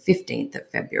from the 15th of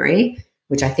February,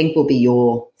 which I think will be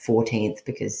your 14th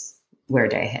because we're a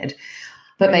day ahead.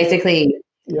 But basically,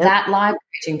 that live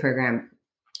coaching program,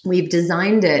 we've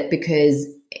designed it because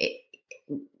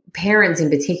parents in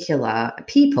particular,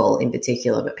 people in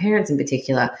particular, but parents in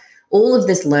particular, all of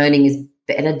this learning is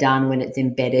better done when it's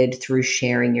embedded through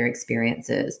sharing your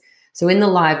experiences. So in the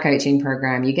live coaching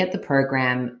program, you get the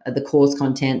program, the course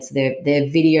contents, they're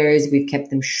videos. We've kept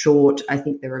them short. I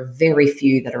think there are very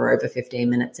few that are over 15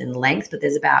 minutes in length, but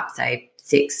there's about, say,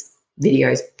 6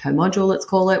 videos per module, let's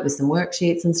call it, with some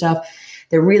worksheets and stuff.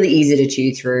 They're really easy to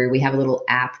chew through. We have a little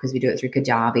app, because we do it through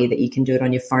Kajabi, that you can do it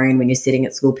on your phone when you're sitting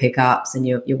at school pickups and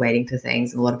you're waiting for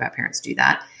things. And a lot of our parents do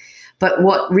that. But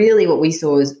what we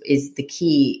saw is the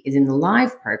key is in the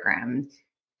live program,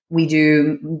 we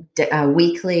do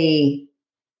weekly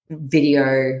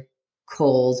video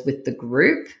calls with the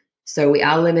group. So we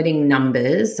are limiting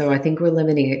numbers. So I think we're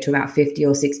limiting it to about 50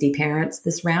 or 60 parents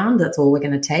this round. That's all we're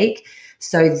going to take,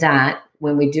 so that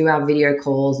when we do our video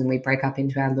calls and we break up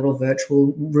into our little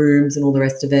virtual rooms and all the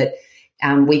rest of it,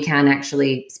 we can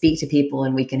actually speak to people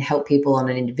and we can help people on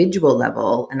an individual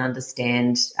level and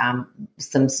understand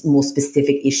some more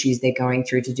specific issues they're going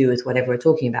through to do with whatever we're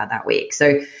talking about that week.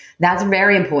 So that's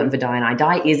very important for Di and I.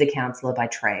 Di is a counselor by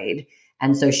trade.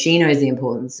 And so she knows the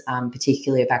importance,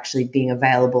 particularly of actually being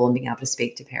available and being able to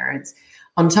speak to parents.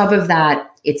 On top of that,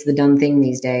 it's the done thing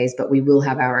these days, but we will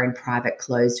have our own private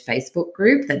closed Facebook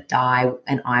group that Di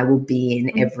and I will be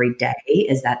in every day,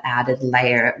 as that added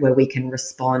layer where we can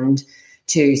respond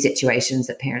to situations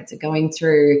that parents are going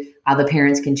through. Other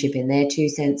parents can chip in their 2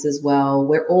 cents as well.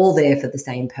 We're all there for the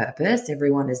same purpose.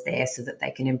 Everyone is there so that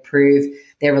they can improve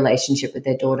their relationship with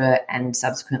their daughter and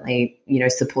subsequently,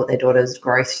 support their daughter's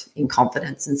growth in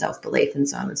confidence and self-belief and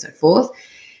so on and so forth.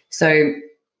 So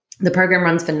the program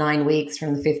runs for 9 weeks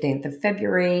from the 15th of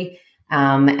February.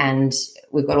 And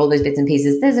we've got all those bits and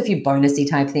pieces. There's a few bonusy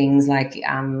type things like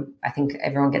I think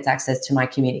everyone gets access to my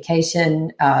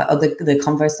communication or the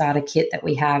Convo Starter kit that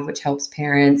we have, which helps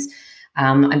parents.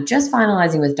 I'm just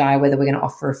finalizing with Di whether we're going to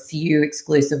offer a few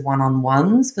exclusive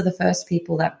one-on-ones for the first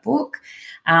people that book.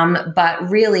 But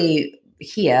really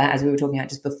here, as we were talking about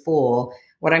just before,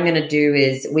 what I'm going to do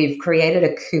is we've created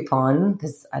a coupon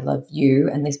because I love you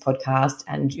and this podcast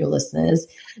and your listeners.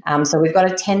 So we've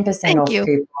got a 10% off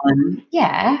coupon.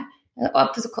 Yeah.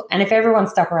 And if everyone's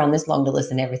stuck around this long to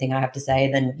listen to everything I have to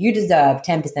say, then you deserve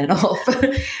 10% off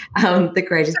the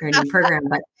Courageous Parenting Program.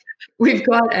 But we've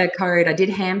got a code. I did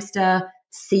hamster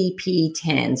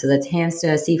CP10. So that's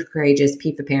hamster, C for courageous,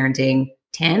 P for parenting,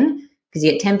 10, because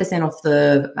you get 10% off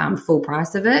the full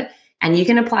price of it. And you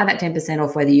can apply that 10%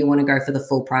 off whether you want to go for the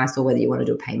full price or whether you want to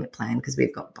do a payment plan, because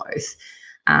we've got both.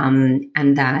 And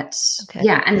that,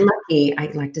 and lucky,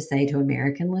 I'd like to say to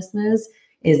American listeners,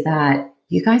 is that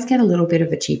you guys get a little bit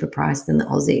of a cheaper price than the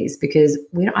Aussies, because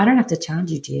I don't have to charge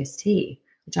you GST,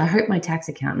 which I hope my tax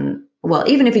accountant, well,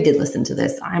 even if he did listen to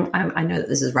this, I know that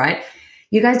this is right.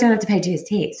 You guys don't have to pay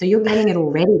GST. So you're getting it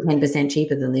already 10%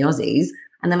 cheaper than the Aussies.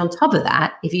 And then on top of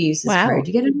that, if you use this code,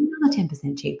 you get another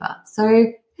 10% cheaper.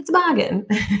 So it's a bargain.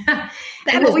 That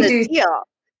is a deal.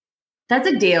 That's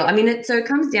a deal. I mean, it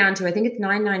comes down to, I think it's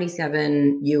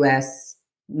 $9.97 US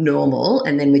normal.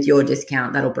 And then with your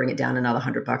discount, that'll bring it down another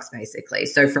 $100 basically.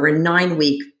 So for a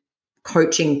 9-week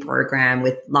coaching program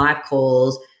with live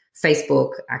calls,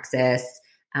 Facebook access,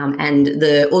 and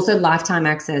also lifetime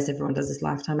access. Everyone does this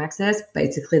lifetime access.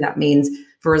 Basically, that means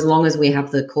for as long as we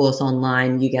have the course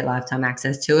online, you get lifetime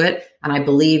access to it. And I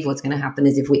believe what's going to happen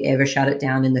is if we ever shut it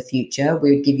down in the future,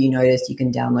 we would give you notice. You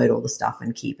can download all the stuff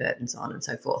and keep it and so on and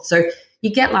so forth. So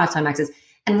you get lifetime access.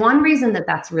 And one reason that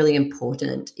that's really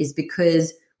important is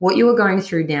because what you are going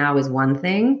through now is one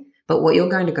thing, but what you're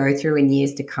going to go through in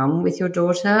years to come with your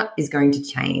daughter is going to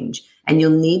change. And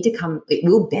you'll need to it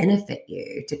will benefit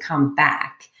you to come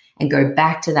back and go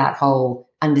back to that whole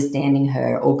understanding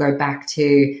her, or go back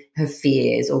to her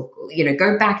fears, or,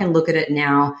 go back and look at it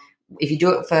now. If you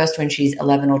do it first when she's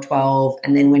 11 or 12,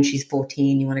 and then when she's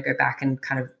 14, you want to go back and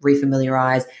kind of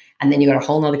refamiliarize. And then you got a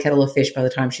whole nother kettle of fish by the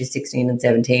time she's 16 and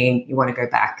 17. You want to go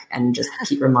back and just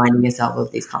keep reminding yourself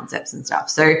of these concepts and stuff.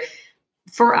 So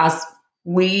for us,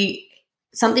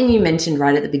 something you mentioned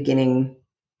right at the beginning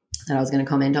that I was going to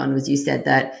comment on was you said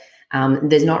that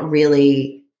there's not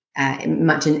really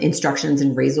much instructions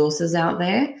and resources out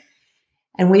there.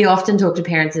 And we often talk to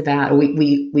parents about, or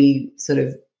we sort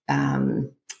of,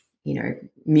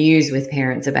 muse with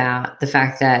parents about the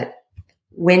fact that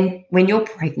when you're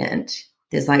pregnant,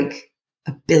 there's like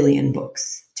 1 billion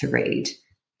books to read,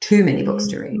 too many books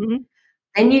to read. Mm-hmm.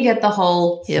 Then you get the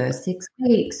whole first 6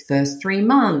 weeks, first 3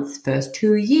 months, first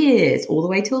 2 years, all the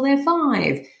way till they're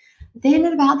 5. Then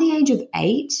at about the age of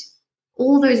 8,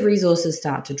 all those resources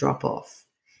start to drop off.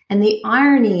 And the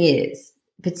irony is,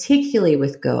 particularly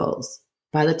with girls,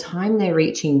 by the time they're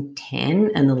reaching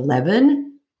 10 and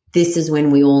 11, this is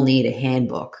when we all need a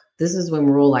handbook. This is when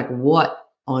we're all like, what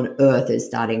on earth is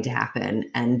starting to happen?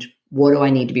 And what do I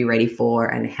need to be ready for?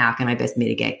 And how can I best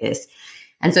mitigate this?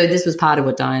 And so this was part of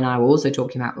what Di and I were also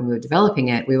talking about when we were developing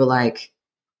it. We were like,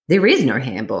 there is no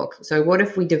handbook. So what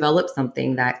if we develop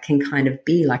something that can kind of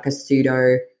be like a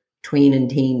pseudo tween and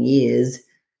teen years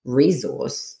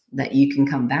resource that you can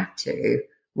come back to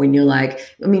when you're like,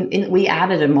 we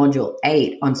added a module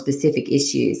 8 on specific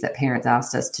issues that parents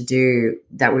asked us to do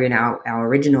that were in our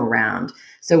original round.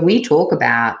 So we talk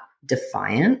about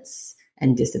defiance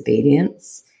and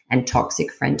disobedience and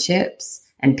toxic friendships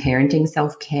and parenting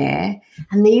self-care.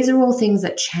 And these are all things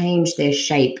that change their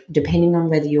shape depending on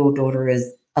whether your daughter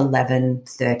is 11,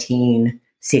 13,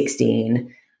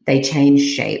 16. They change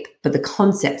shape, but the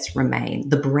concepts remain.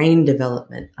 The brain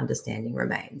development understanding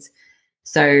remains.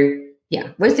 So,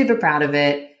 yeah, we're super proud of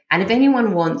it. And if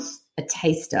anyone wants a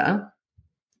taster,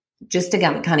 just to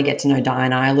kind of get to know Di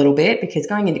and I a little bit, because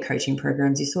going into coaching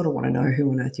programs, you sort of want to know who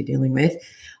on earth you're dealing with.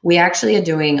 We actually are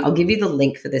doing, I'll give you the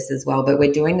link for this as well, but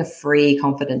we're doing a free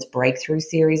confidence breakthrough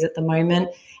series at the moment.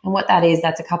 And what that is,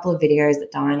 that's a couple of videos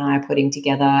that Di and I are putting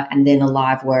together, and then a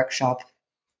live workshop.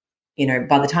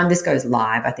 By the time this goes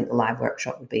live, I think the live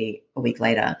workshop will be a week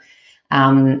later,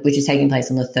 which is taking place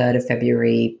on the 3rd of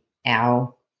February,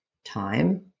 our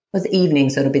time. was evening,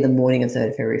 so it'll be the morning of 3rd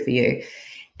of February for you.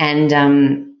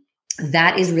 And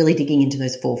that is really digging into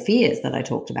those 4 fears that I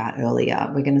talked about earlier.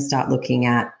 We're going to start looking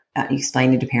at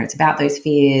explaining to parents about those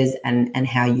fears and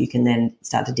how you can then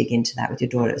start to dig into that with your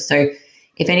daughters. So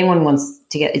if anyone wants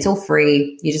to it's all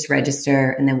free. You just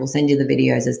register and then we'll send you the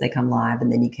videos as they come live,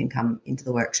 and then you can come into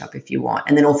the workshop if you want.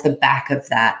 And then off the back of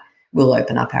that, we'll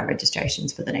open up our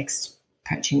registrations for the next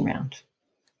coaching round.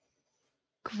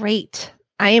 Great.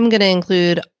 I am going to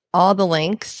include all the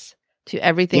links to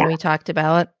everything we talked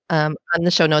about on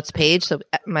the show notes page, so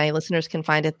my listeners can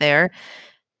find it there.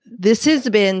 This has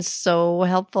been so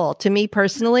helpful to me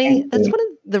personally. That's one of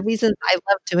the reasons I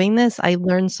love doing this. I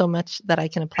learned so much that I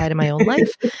can apply to my own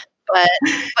life,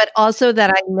 but also that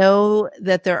I know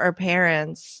that there are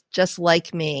parents just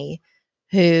like me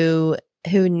who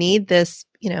need this,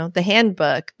 the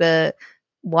handbook, the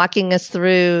walking us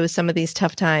through some of these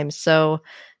tough times. So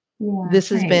this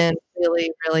has been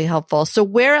really, really helpful. So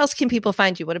where else can people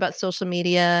find you? What about social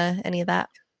media? Any of that?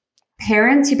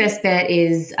 Parents, your best bet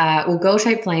is,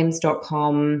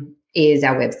 girlshapedflames.com is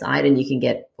our website, and you can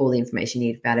get all the information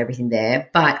you need about everything there.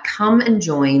 But come and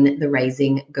join the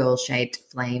Raising Girl-Shaped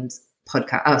Flames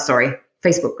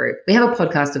Facebook group. We have a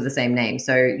podcast of the same name,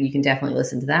 so you can definitely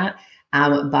listen to that.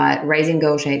 But Raising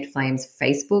Girl-Shaped Flames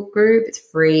Facebook group, it's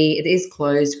free. It is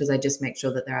closed because I just make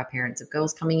sure that there are parents of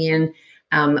girls coming in.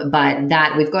 But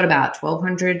that we've got about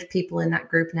 1,200 people in that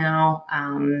group now.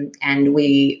 And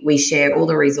we share all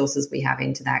the resources we have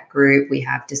into that group. We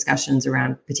have discussions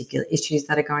around particular issues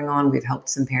that are going on. We've helped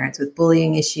some parents with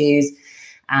bullying issues,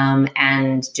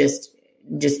 and just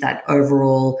that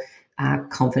overall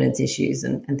confidence issues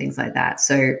and things like that.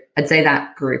 So I'd say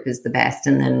that group is the best.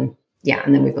 And then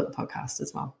we've got the podcast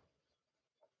as well.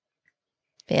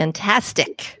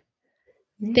 Fantastic.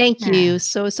 Thank you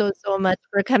so much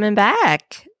for coming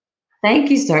back.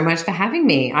 Thank you so much for having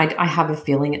me. I have a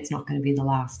feeling it's not going to be the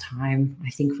last time.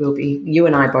 I think you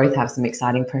and I both have some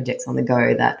exciting projects on the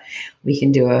go that we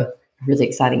can do a really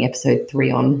exciting episode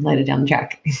 3 on later down the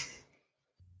track.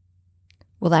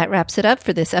 Well, that wraps it up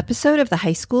for this episode of the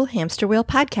High School Hamster Wheel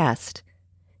podcast.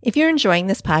 If you're enjoying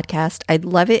this podcast, I'd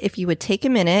love it if you would take a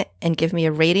minute and give me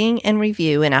a rating and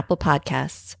review in Apple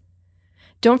Podcasts.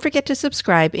 Don't forget to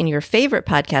subscribe in your favorite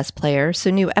podcast player so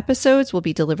new episodes will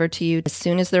be delivered to you as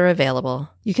soon as they're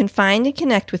available. You can find and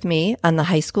connect with me on the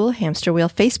High School Hamster Wheel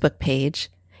Facebook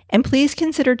page. And please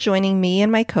consider joining me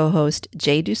and my co-host,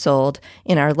 Jay Dusold,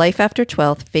 in our Life After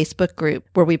 12th Facebook group,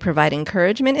 where we provide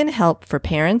encouragement and help for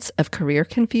parents of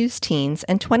career-confused teens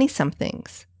and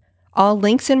 20-somethings. All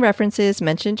links and references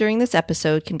mentioned during this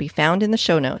episode can be found in the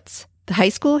show notes. The High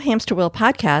School Hamster Wheel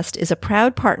podcast is a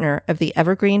proud partner of the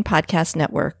Evergreen Podcast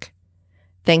Network.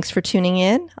 Thanks for tuning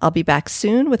in. I'll be back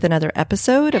soon with another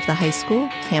episode of the High School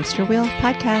Hamster Wheel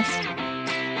podcast.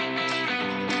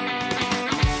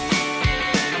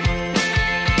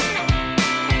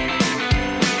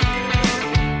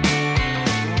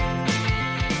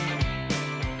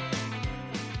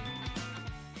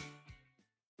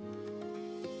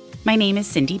 My name is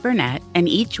Cindy Burnett, and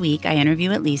each week I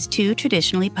interview at least 2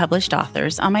 traditionally published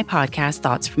authors on my podcast,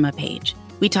 Thoughts from a Page.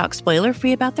 We talk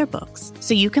spoiler-free about their books,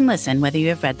 so you can listen whether you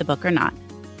have read the book or not.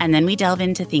 And then we delve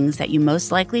into things that you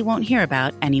most likely won't hear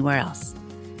about anywhere else.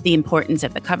 The importance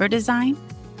of the cover design,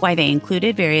 why they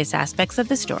included various aspects of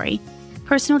the story,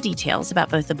 personal details about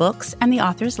both the books and the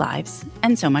authors' lives,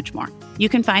 and so much more. You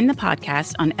can find the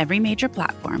podcast on every major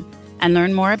platform and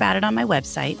learn more about it on my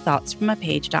website,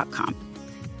 thoughtsfromapage.com.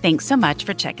 Thanks so much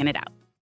for checking it out.